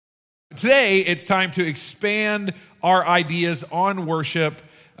Today, it's time to expand our ideas on worship.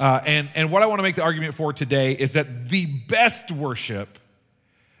 And what I want to make the argument for today is that the best worship,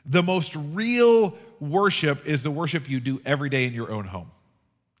 the most real worship, is the worship you do every day in your own home.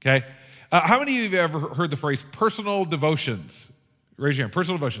 Okay? How many of you have ever heard the phrase personal devotions? Raise your hand.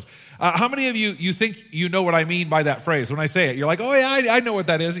 Personal devotions. How many of you think you know what I mean by that phrase? When I say it, you're like, oh yeah, I know what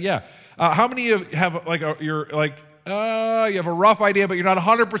that is. Yeah. How many of you have you have a rough idea, but you're not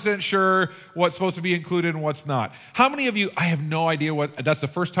 100% sure what's supposed to be included and what's not? How many of you, I have no idea that's the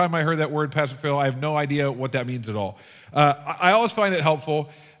first time I heard that word, Pastor Phil. I have no idea what that means at all. I always find it helpful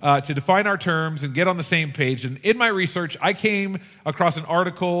to define our terms and get on the same page. And in my research, I came across an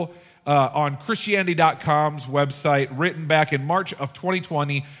article on Christianity.com's website written back in March of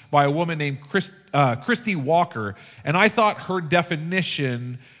 2020 by a woman named Christy Walker. And I thought her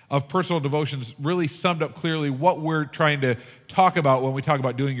definition of personal devotions really summed up clearly what we're trying to talk about when we talk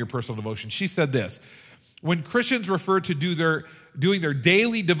about doing your personal devotion. She said this: when Christians refer to doing their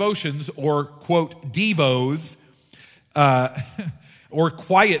daily devotions, or quote devos, or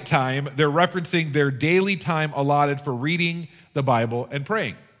quiet time, they're referencing their daily time allotted for reading the Bible and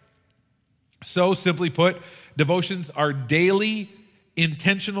praying. So simply put, devotions are daily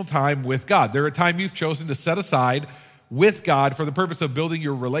intentional time with God. They're a time you've chosen to set aside with God for the purpose of building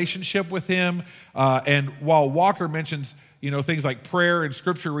your relationship with Him. And while Walker mentions, things like prayer and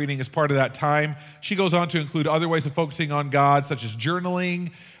scripture reading as part of that time, she goes on to include other ways of focusing on God, such as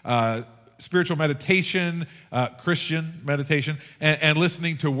journaling, spiritual meditation, Christian meditation, and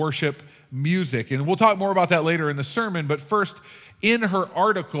listening to worship music. And we'll talk more about that later in the sermon. But first, in her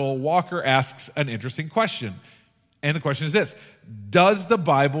article, Walker asks an interesting question. And the question is this: does the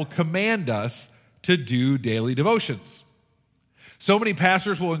Bible command us to do daily devotions? So many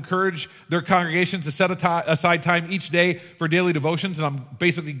pastors will encourage their congregations to set aside time each day for daily devotions, and I'm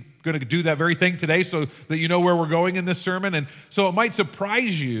basically going to do that very thing today so that you know where we're going in this sermon. And so it might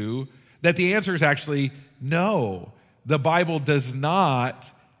surprise you that the answer is actually no. The Bible does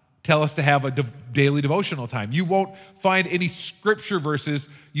not tell us to have a daily devotional time. You won't find any scripture verses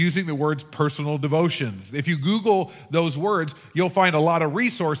using the words personal devotions. If you Google those words, you'll find a lot of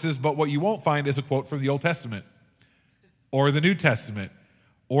resources, but what you won't find is a quote from the Old Testament or the New Testament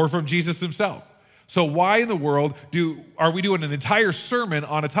or from Jesus himself. So why in the world are we doing an entire sermon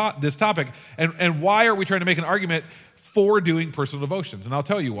on this topic? And why are we trying to make an argument for doing personal devotions? And I'll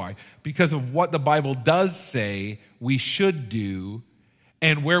tell you why. Because of what the Bible does say we should do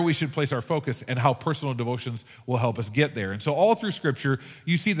and where we should place our focus and how personal devotions will help us get there. And so all through Scripture,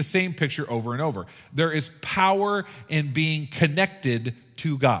 you see the same picture over and over. There is power in being connected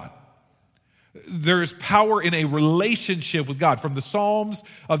to God. There is power in a relationship with God. From the Psalms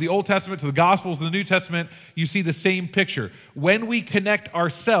of the Old Testament to the Gospels of the New Testament, you see the same picture. When we connect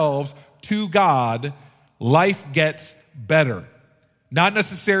ourselves to God, life gets better. Not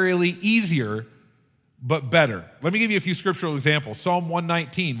necessarily easier, but better. Let me give you a few scriptural examples. Psalm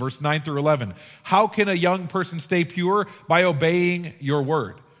 119, verse 9 through 11. How can a young person stay pure? By obeying your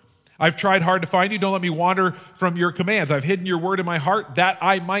word. I've tried hard to find you. Don't let me wander from your commands. I've hidden your word in my heart that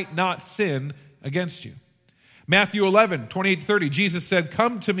I might not sin against you. Matthew 11, 28-30. Jesus said,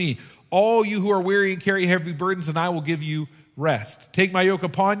 come to me, all you who are weary and carry heavy burdens, and I will give you rest. Take my yoke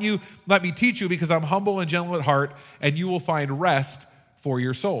upon you. Let me teach you, because I'm humble and gentle at heart, and you will find rest for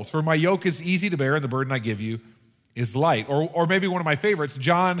your souls. For my yoke is easy to bear, and the burden I give you is light. Or maybe one of my favorites,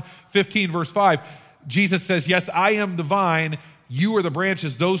 John 15, verse 5. Jesus says, yes, I am the vine, you are the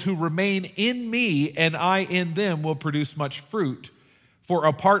branches. Those who remain in me and I in them will produce much fruit. For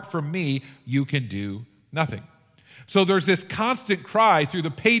apart from me, you can do nothing. So there's this constant cry through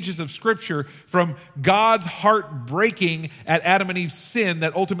the pages of Scripture from God's heart breaking at Adam and Eve's sin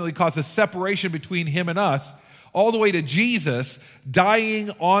that ultimately caused a separation between him and us, all the way to Jesus dying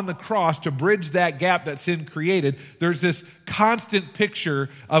on the cross to bridge that gap that sin created. There's this constant picture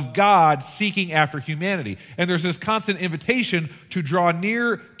of God seeking after humanity. And there's this constant invitation to draw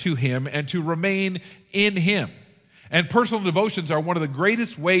near to him and to remain in him. And personal devotions are one of the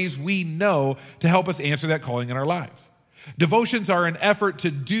greatest ways we know to help us answer that calling in our lives. Devotions are an effort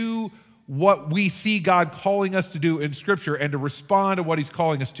to do what we see God calling us to do in Scripture and to respond to what he's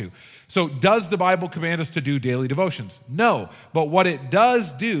calling us to. So does the Bible command us to do daily devotions? No. But what it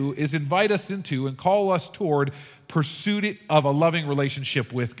does do is invite us into and call us toward pursuit of a loving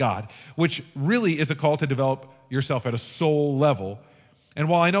relationship with God, which really is a call to develop yourself at a soul level. And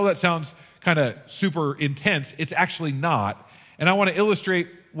while I know that sounds kind of super intense, it's actually not. And I want to illustrate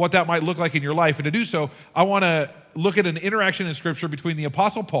what that might look like in your life. And to do so, I want to look at an interaction in Scripture between the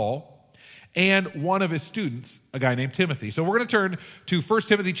Apostle Paul and one of his students, a guy named Timothy. So we're going to turn to 1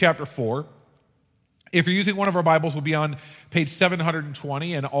 Timothy chapter 4. If you're using one of our Bibles, we'll be on page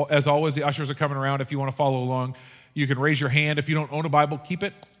 720. And as always, the ushers are coming around. If you want to follow along, you can raise your hand. If you don't own a Bible, keep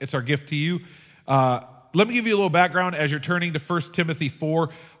it. It's our gift to you. Let me give you a little background as you're turning to 1 Timothy 4.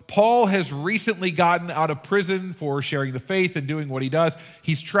 Paul has recently gotten out of prison for sharing the faith and doing what he does.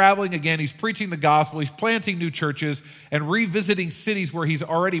 He's traveling again. He's preaching the gospel. He's planting new churches and revisiting cities where he's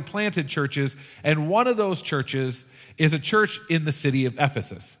already planted churches. And one of those churches is a church in the city of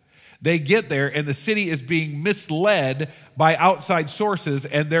Ephesus. They get there, and the city is being misled by outside sources,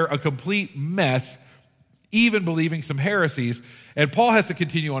 and they're a complete mess, even believing some heresies. And Paul has to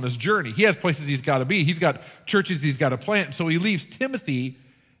continue on his journey. He has places he's got to be. He's got churches he's got to plant. So he leaves Timothy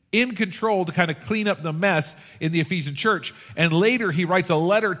in control to kind of clean up the mess in the Ephesian church. And later he writes a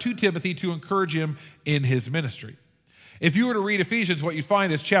letter to Timothy to encourage him in his ministry. If you were to read Ephesians, what you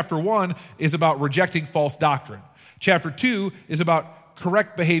find is chapter 1 is about rejecting false doctrine. Chapter 2 is about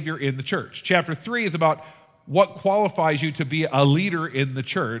correct behavior in the church. Chapter 3 is about what qualifies you to be a leader in the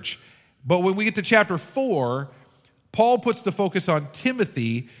church. But when we get to chapter 4, Paul puts the focus on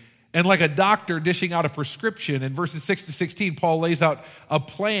Timothy, and like a doctor dishing out a prescription, in verses 6 to 16, Paul lays out a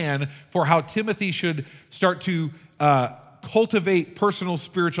plan for how Timothy should start to cultivate personal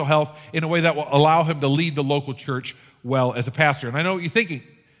spiritual health in a way that will allow him to lead the local church well as a pastor. And I know what you're thinking,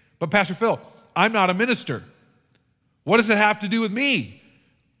 but Pastor Phil, I'm not a minister. What does it have to do with me?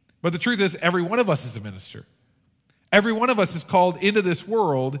 But the truth is, every one of us is a minister. Every one of us is called into this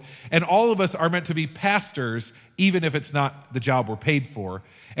world, and all of us are meant to be pastors, even if it's not the job we're paid for.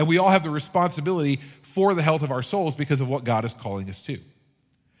 And we all have the responsibility for the health of our souls because of what God is calling us to.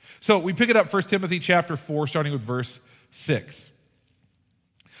 So we pick it up 1 Timothy chapter 4, starting with verse 6.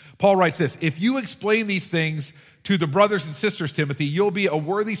 Paul writes this: "If you explain these things to the brothers and sisters, Timothy, you'll be a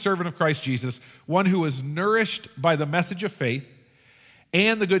worthy servant of Christ Jesus, one who is nourished by the message of faith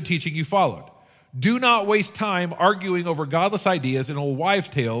and the good teaching you followed. Do not waste time arguing over godless ideas and old wives'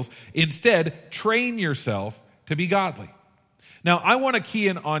 tales. Instead, train yourself to be godly." Now, I want to key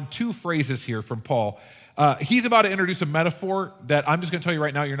in on two phrases here from Paul. He's about to introduce a metaphor that I'm just going to tell you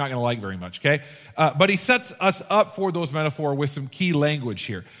right now you're not going to like very much, okay? But he sets us up for those metaphors with some key language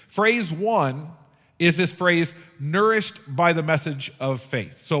here. Phrase 1 is this phrase, nourished by the message of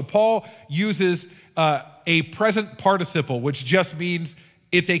faith. So Paul uses a present participle, which just means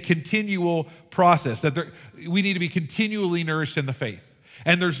it's a continual process, that we need to be continually nourished in the faith.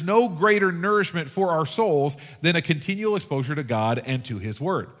 And there's no greater nourishment for our souls than a continual exposure to God and to his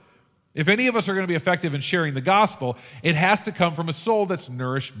word. If any of us are going to be effective in sharing the gospel, it has to come from a soul that's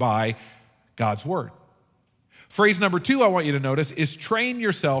nourished by God's word. Phrase number 2 I want you to notice is train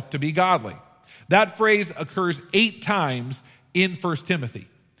yourself to be godly. That phrase occurs 8 times in 1 Timothy.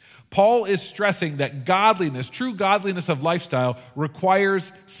 Paul is stressing that godliness, true godliness of lifestyle,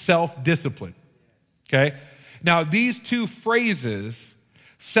 requires self-discipline. Okay? Now, these two phrases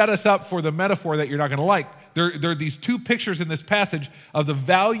set us up for the metaphor that you're not going to like. There are these two pictures in this passage of the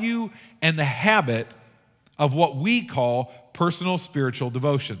value and the habit of what we call personal spiritual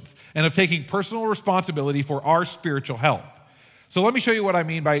devotions and of taking personal responsibility for our spiritual health. So let me show you what I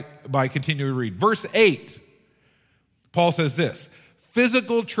mean by continuing to read. Verse 8, Paul says this: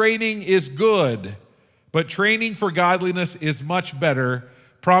 "Physical training is good, but training for godliness is much better,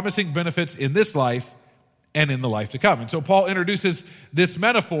 promising benefits in this life and in the life to come." And so Paul introduces this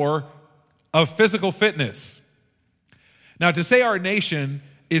metaphor of physical fitness. Now, to say our nation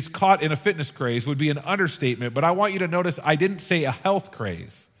is caught in a fitness craze would be an understatement, but I want you to notice I didn't say a health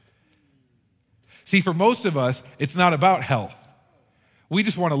craze. See, for most of us, it's not about health. We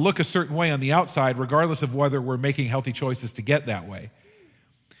just want to look a certain way on the outside, regardless of whether we're making healthy choices to get that way.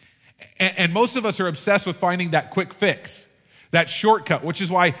 And most of us are obsessed with finding that quick fix, that shortcut, which is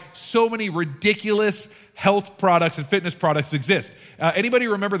why so many ridiculous health products and fitness products exist. Anybody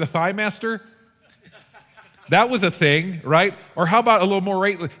remember the Thigh Master? That was a thing, right? Or how about a little more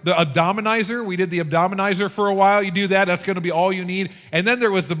right? The Abdominizer. We did the Abdominizer for a while. You do that, that's going to be all you need. And then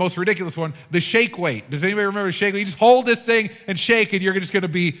there was the most ridiculous one, the shake weight. Does anybody remember the shake weight? You just hold this thing and shake and you're just going to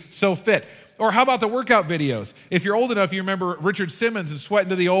be so fit. Or how about the workout videos? If you're old enough, you remember Richard Simmons and Sweating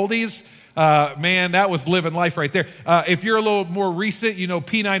to the Oldies. Man, that was living life right there. If you're a little more recent, you know,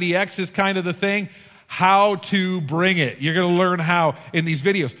 P90X is kind of the thing. How to bring it. You're going to learn how in these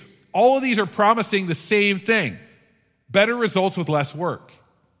videos. All of these are promising the same thing. Better results with less work,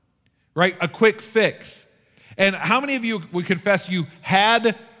 right? A quick fix. And how many of you would confess you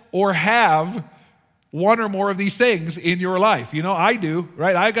had or have one or more of these things in your life? You know, I do,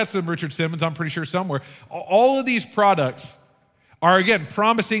 right? I got some Richard Simmons, I'm pretty sure somewhere. All of these products are, again,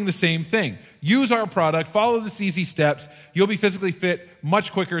 promising the same thing. Use our product, follow these easy steps. You'll be physically fit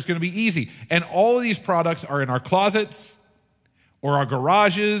much quicker. It's going to be easy. And all of these products are in our closets or our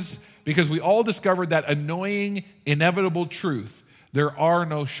garages because we all discovered that annoying, inevitable truth. There are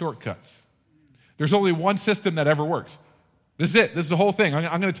no shortcuts. There's only one system that ever works. This is it. This is the whole thing.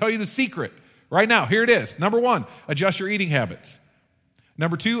 I'm going to tell you the secret right now. Here it is. Number 1, adjust your eating habits.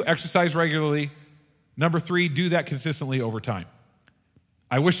 Number 2, exercise regularly. Number 3, do that consistently over time.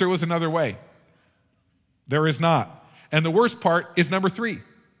 I wish there was another way. There is not. And the worst part is number 3.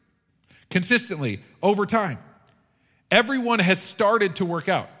 Consistently, over time. Everyone has started to work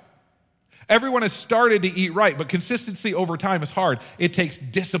out. Everyone has started to eat right, but consistency over time is hard. It takes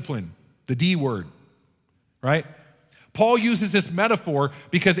discipline, the D word, right? Paul uses this metaphor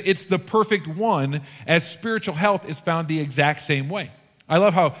because it's the perfect one, as spiritual health is found the exact same way. I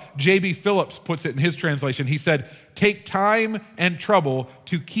love how J.B. Phillips puts it in his translation. He said, take time and trouble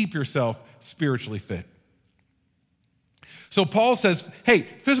to keep yourself spiritually fit. So Paul says, hey,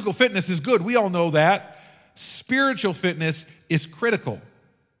 physical fitness is good. We all know that. Spiritual fitness is critical.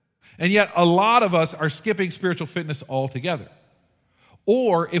 And yet a lot of us are skipping spiritual fitness altogether.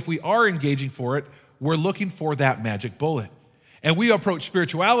 Or if we are engaging for it, we're looking for that magic bullet. And we approach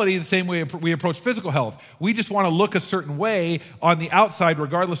spirituality the same way we approach physical health. We just want to look a certain way on the outside,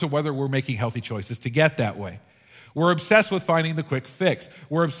 regardless of whether we're making healthy choices to get that way. We're obsessed with finding the quick fix.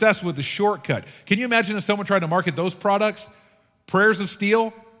 We're obsessed with the shortcut. Can you imagine if someone tried to market those products? Prayers of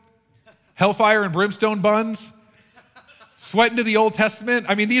steel, hellfire and brimstone buns, sweat into the Old Testament.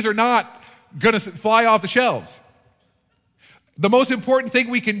 I mean, these are not going to fly off the shelves. The most important thing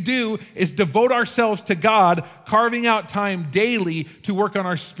we can do is devote ourselves to God, carving out time daily to work on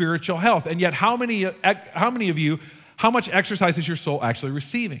our spiritual health. And yet, how many of you, how much exercise is your soul actually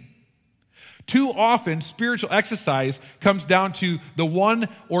receiving? Too often, spiritual exercise comes down to the 1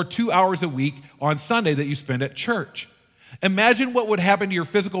 or 2 hours a week on Sunday that you spend at church. Imagine what would happen to your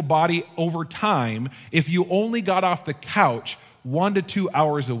physical body over time if you only got off the couch 1 to 2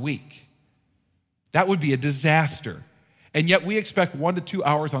 hours a week. That would be a disaster. And yet we expect 1 to 2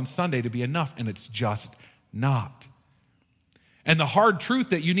 hours on Sunday to be enough, and it's just not. And the hard truth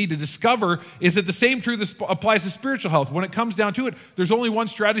that you need to discover is that the same truth applies to spiritual health. When it comes down to it, there's only one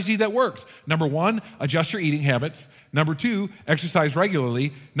strategy that works. Number 1, adjust your eating habits. Number 2, exercise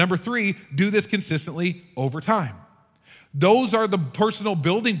regularly. Number 3, do this consistently over time. Those are the personal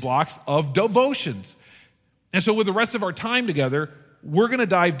building blocks of devotions. And so with the rest of our time together, we're going to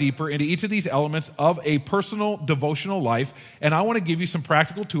dive deeper into each of these elements of a personal devotional life. And I want to give you some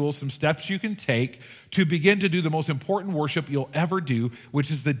practical tools, some steps you can take to begin to do the most important worship you'll ever do, which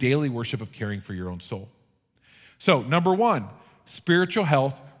is the daily worship of caring for your own soul. So, number 1, spiritual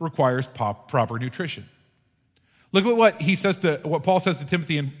health requires proper nutrition. Look at what Paul says to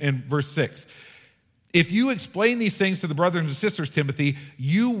Timothy in verse 6. If you explain these things to the brothers and sisters, Timothy,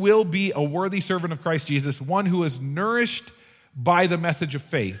 you will be a worthy servant of Christ Jesus, one who is nourished by the message of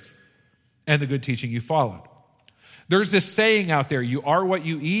faith and the good teaching you followed. There's this saying out there, you are what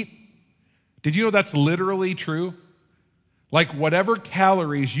you eat. Did you know that's literally true? Like whatever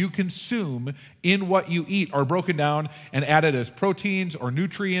calories you consume in what you eat are broken down and added as proteins or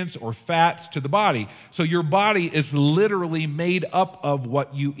nutrients or fats to the body. So your body is literally made up of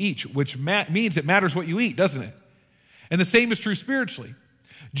what you eat, which means it matters what you eat, doesn't it? And the same is true spiritually.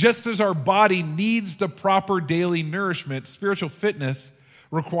 Just as our body needs the proper daily nourishment, spiritual fitness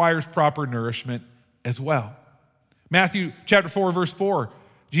requires proper nourishment as well. Matthew chapter 4, verse 4,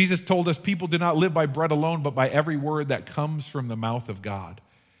 Jesus told us people do not live by bread alone, but by every word that comes from the mouth of God.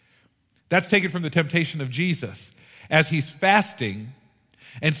 That's taken from the temptation of Jesus. As he's fasting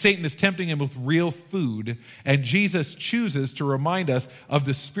and Satan is tempting him with real food, and Jesus chooses to remind us of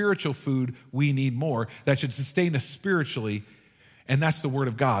the spiritual food we need more that should sustain us spiritually. And that's the word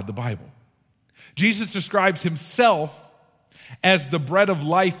of God, the Bible. Jesus describes himself as the bread of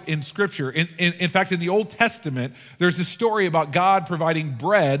life in Scripture. In fact, in the Old Testament, there's a story about God providing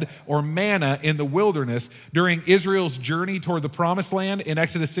bread or manna in the wilderness during Israel's journey toward the Promised Land in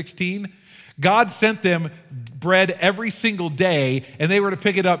Exodus 16. God sent them bread every single day, and they were to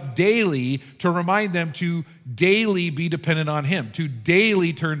pick it up daily to remind them to daily be dependent on him, to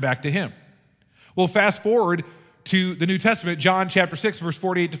daily turn back to him. Well, fast forward to the New Testament, John chapter 6, verse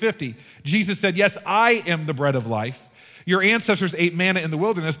 48 to 50. Jesus said, yes, I am the bread of life. Your ancestors ate manna in the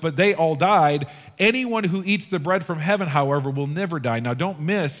wilderness, but they all died. Anyone who eats the bread from heaven, however, will never die. Now, don't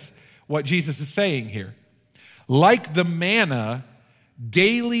miss what Jesus is saying here. Like the manna,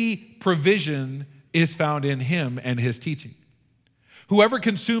 daily provision is found in him and his teaching. Whoever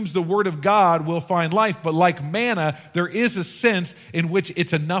consumes the word of God will find life, but like manna, there is a sense in which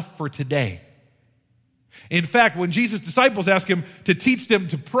it's enough for today. In fact, when Jesus' disciples asked him to teach them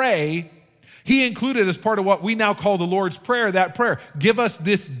to pray, he included as part of what we now call the Lord's Prayer, that prayer. Give us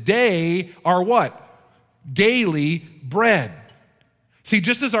this day our what? Daily bread. See,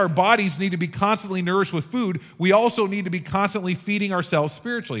 just as our bodies need to be constantly nourished with food, we also need to be constantly feeding ourselves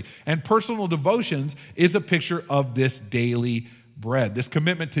spiritually. And personal devotions is a picture of this daily bread, this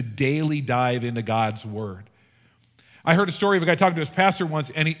commitment to daily dive into God's word. I heard a story of a guy talking to his pastor once,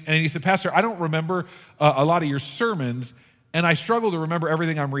 and he said, Pastor, I don't remember a lot of your sermons, and I struggle to remember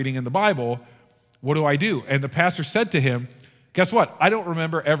everything I'm reading in the Bible. What do I do? And the pastor said to him, guess what? I don't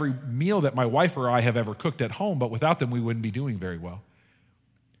remember every meal that my wife or I have ever cooked at home, but without them, we wouldn't be doing very well.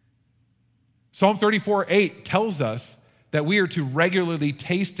 Psalm 34:8 tells us that we are to regularly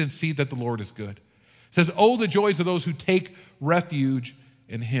taste and see that the Lord is good. It says, oh, the joys of those who take refuge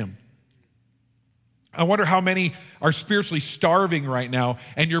in him. I wonder how many are spiritually starving right now.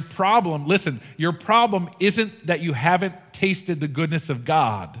 And your problem, listen, your problem isn't that you haven't tasted the goodness of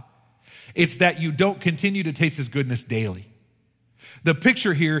God. It's that you don't continue to taste his goodness daily. The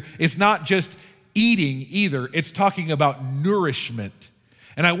picture here is not just eating either. It's talking about nourishment.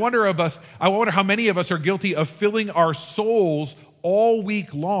 And I wonder how many of us are guilty of filling our souls all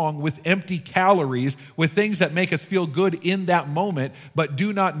week long with empty calories, with things that make us feel good in that moment, but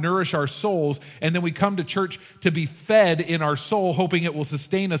do not nourish our souls. And then we come to church to be fed in our soul, hoping it will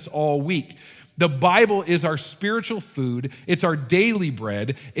sustain us all week. The Bible is our spiritual food. It's our daily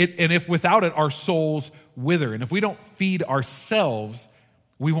bread. And if without it, our souls wither. And if we don't feed ourselves,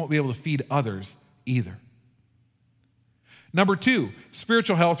 we won't be able to feed others either. Number 2,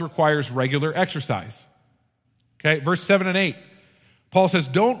 spiritual health requires regular exercise. Okay, verse 7 and 8. Paul says,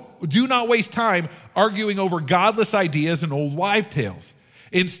 do not waste time arguing over godless ideas and old wives' tales.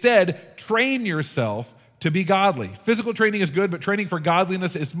 Instead, train yourself to be godly. Physical training is good, but training for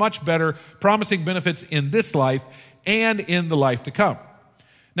godliness is much better, promising benefits in this life and in the life to come.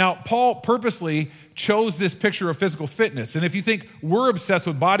 Now, Paul purposely chose this picture of physical fitness. And if you think we're obsessed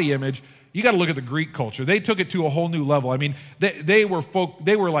with body image, you got to look at the Greek culture. They took it to a whole new level. I mean, they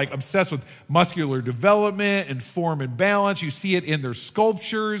were like obsessed with muscular development and form and balance. You see it in their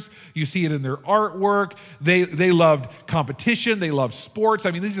sculptures. You see it in their artwork. They loved competition. They loved sports.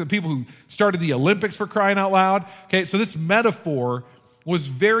 I mean, these are the people who started the Olympics, for crying out loud. Okay, so this metaphor was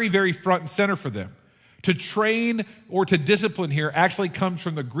very, very front and center for them. To train or to discipline here actually comes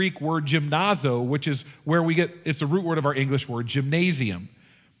from the Greek word gymnazo, which is where it's the root word of our English word gymnasium.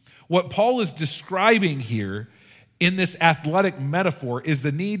 What Paul is describing here in this athletic metaphor is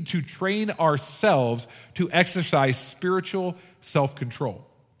the need to train ourselves to exercise spiritual self-control.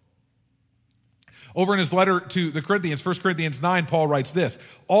 Over in his letter to the Corinthians, 1 Corinthians 9, Paul writes this: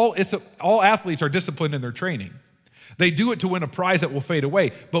 all athletes are disciplined in their training. They do it to win a prize that will fade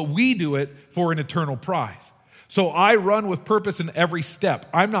away, but we do it for an eternal prize. So I run with purpose in every step.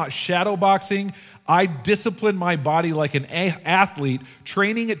 I'm not shadow boxing. I discipline my body like an athlete,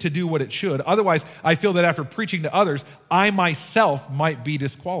 training it to do what it should. Otherwise, I feel that after preaching to others, I myself might be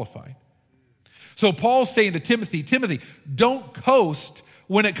disqualified. So Paul's saying to Timothy, don't coast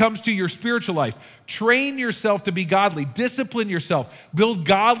when it comes to your spiritual life. Train yourself to be godly. Discipline yourself. Build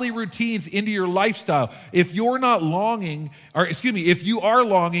godly routines into your lifestyle. If you are longing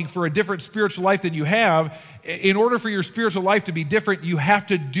for a different spiritual life than you have, in order for your spiritual life to be different, you have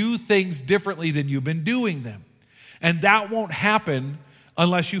to do things differently than you've been doing them. And that won't happen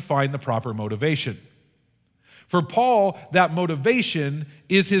unless you find the proper motivation. For Paul, that motivation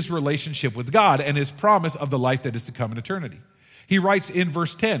is his relationship with God and his promise of the life that is to come in eternity. He writes in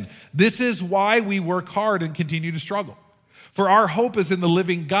verse 10, this is why we work hard and continue to struggle. For our hope is in the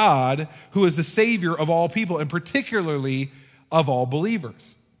living God, who is the Savior of all people, and particularly of all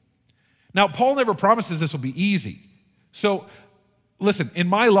believers. Now, Paul never promises this will be easy. So, listen, in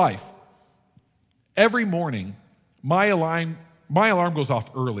my life, every morning, my alarm goes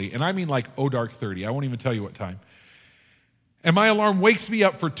off early, and I mean like dark 30. I won't even tell you what time. And my alarm wakes me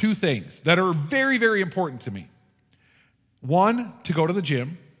up for 2 things that are very, very important to me. 1, to go to the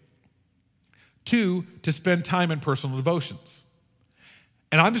gym. 2, to spend time in personal devotions.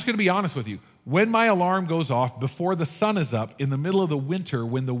 And I'm just going to be honest with you. When my alarm goes off before the sun is up in the middle of the winter,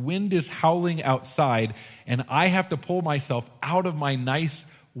 when the wind is howling outside and I have to pull myself out of my nice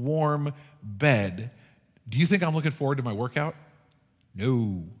warm bed, do you think I'm looking forward to my workout?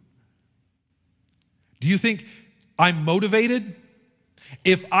 No. Do you think I'm motivated?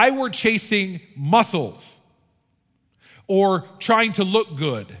 If I were chasing muscles or trying to look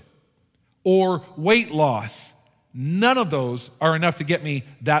good or weight loss, None of those are enough to get me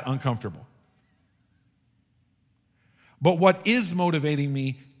that uncomfortable. But what is motivating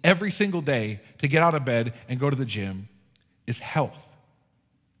me every single day to get out of bed and go to the gym is health.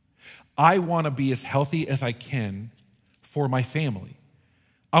 I want to be as healthy as I can for my family.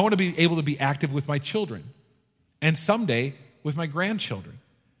 I want to be able to be active with my children and someday with my grandchildren.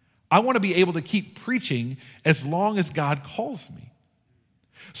 I want to be able to keep preaching as long as God calls me.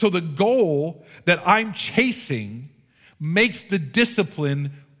 So the goal that I'm chasing makes the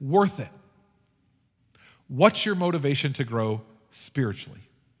discipline worth it. What's your motivation to grow spiritually?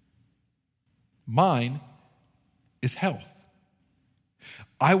 Mine is health.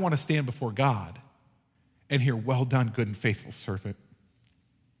 I want to stand before God and hear, "Well done, good and faithful servant."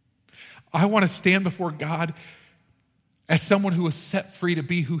 I want to stand before God as someone who was set free to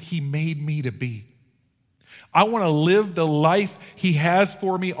be who he made me to be. I want to live the life he has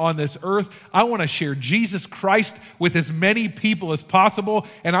for me on this earth. I want to share Jesus Christ with as many people as possible,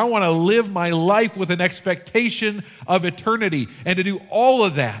 and I want to live my life with an expectation of eternity. And to do all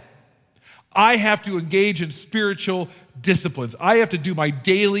of that, I have to engage in spiritual disciplines. I have to do my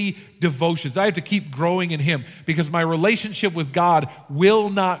daily devotions. I have to keep growing in him, because my relationship with God will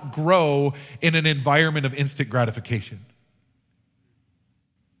not grow in an environment of instant gratification.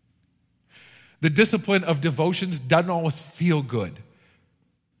 The discipline of devotions doesn't always feel good,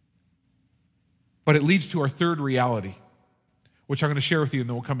 but it leads to our third reality, which I'm going to share with you, and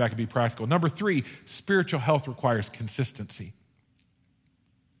then we'll come back and be practical. Number 3, spiritual health requires consistency.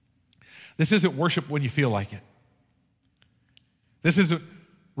 This isn't worship when you feel like it. This isn't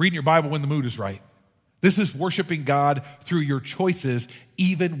reading your Bible when the mood is right. This is worshiping God through your choices,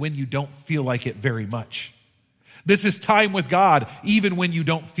 even when you don't feel like it very much. This is time with God, even when you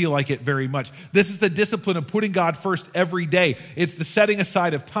don't feel like it very much. This is the discipline of putting God first every day. It's the setting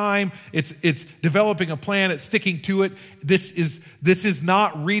aside of time. It's developing a plan. It's sticking to it. This is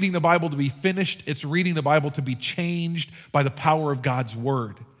not reading the Bible to be finished. It's reading the Bible to be changed by the power of God's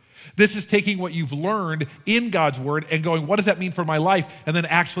word. This is taking what you've learned in God's word and going, what does that mean for my life? And then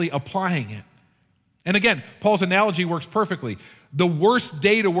actually applying it. And again, Paul's analogy works perfectly. The worst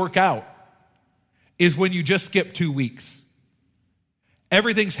day to work out is when you just skip 2 weeks.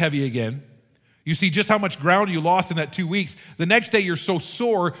 Everything's heavy again. You see just how much ground you lost in that 2 weeks. The next day you're so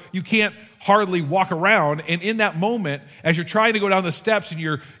sore you can't hardly walk around. And in that moment, as you're trying to go down the steps and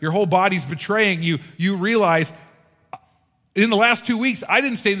your whole body's betraying you, you realize, in the last 2 weeks, I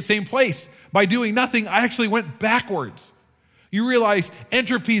didn't stay in the same place. By doing nothing, I actually went backwards. You realize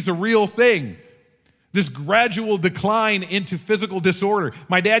entropy is a real thing. This gradual decline into physical disorder.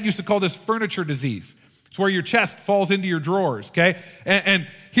 My dad used to call this furniture disease. It's where your chest falls into your drawers, okay? And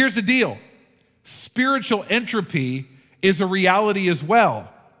here's the deal. Spiritual entropy is a reality as well,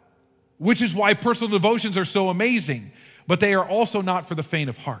 which is why personal devotions are so amazing, but they are also not for the faint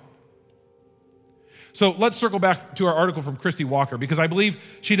of heart. So let's circle back to our article from Christy Walker, because I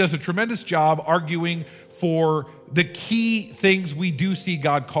believe she does a tremendous job arguing for the key things we do see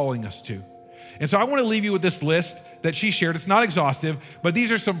God calling us to. And so I want to leave you with this list that she shared. It's not exhaustive, but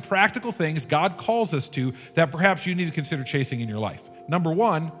these are some practical things God calls us to that perhaps you need to consider chasing in your life. Number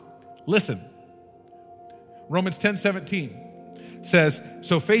 1, listen. Romans 10:17 says,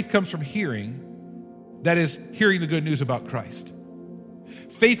 so faith comes from hearing, that is, hearing the good news about Christ.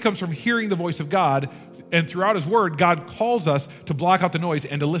 Faith comes from hearing the voice of God, and throughout his word, God calls us to block out the noise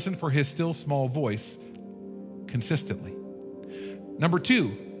and to listen for his still small voice consistently. Number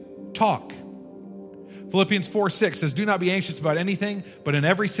 2, talk. Philippians 4:6 says, do not be anxious about anything, but in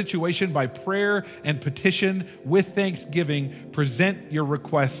every situation by prayer and petition with thanksgiving, present your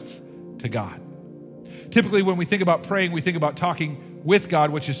requests to God. Typically when we think about praying, we think about talking with God,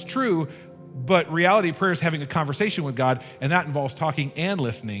 which is true, but reality, prayer is having a conversation with God, and that involves talking and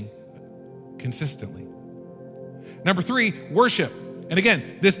listening consistently. Number 3, worship. And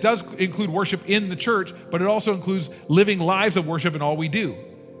again, this does include worship in the church, but it also includes living lives of worship in all we do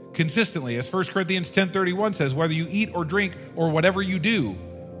consistently. As 1 Corinthians 10:31 says, whether you eat or drink or whatever you do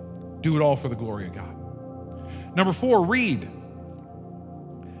it all for the glory of God. Number 4, read.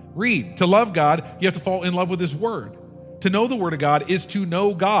 Read. To love God, you have to fall in love with his word. To know the word of God is to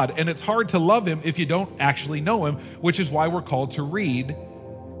know God, and it's hard to love him if you don't actually know him, which is why we're called to read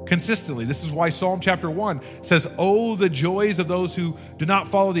consistently. This is why Psalm chapter 1 says, oh, the joys of those who do not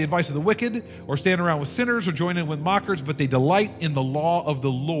follow the advice of the wicked or stand around with sinners or join in with mockers, but they delight in the law of the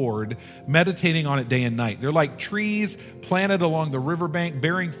Lord, meditating on it day and night. They're like trees planted along the riverbank,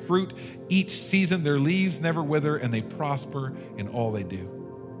 bearing fruit each season. Their leaves never wither, and they prosper in all they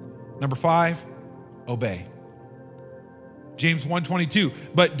do. Number 5, obey. James 1:22,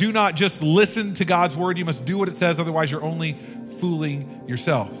 but do not just listen to God's word. You must do what it says. Otherwise, you're only fooling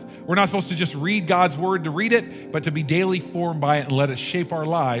yourselves. We're not supposed to just read God's word to read it, but to be daily formed by it and let it shape our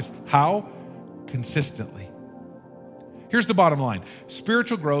lives. How? Consistently. Here's the bottom line.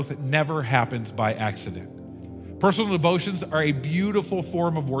 Spiritual growth never happens by accident. Personal devotions are a beautiful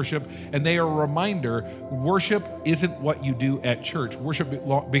form of worship, and they are a reminder worship isn't what you do at church. Worship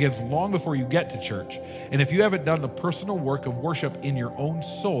begins long before you get to church. And if you haven't done the personal work of worship in your own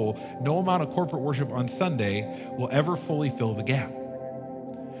soul, no amount of corporate worship on Sunday will ever fully fill the gap.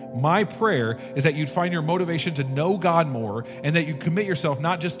 My prayer is that you'd find your motivation to know God more, and that you commit yourself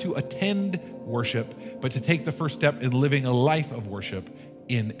not just to attend worship, but to take the first step in living a life of worship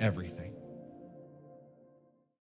in everything.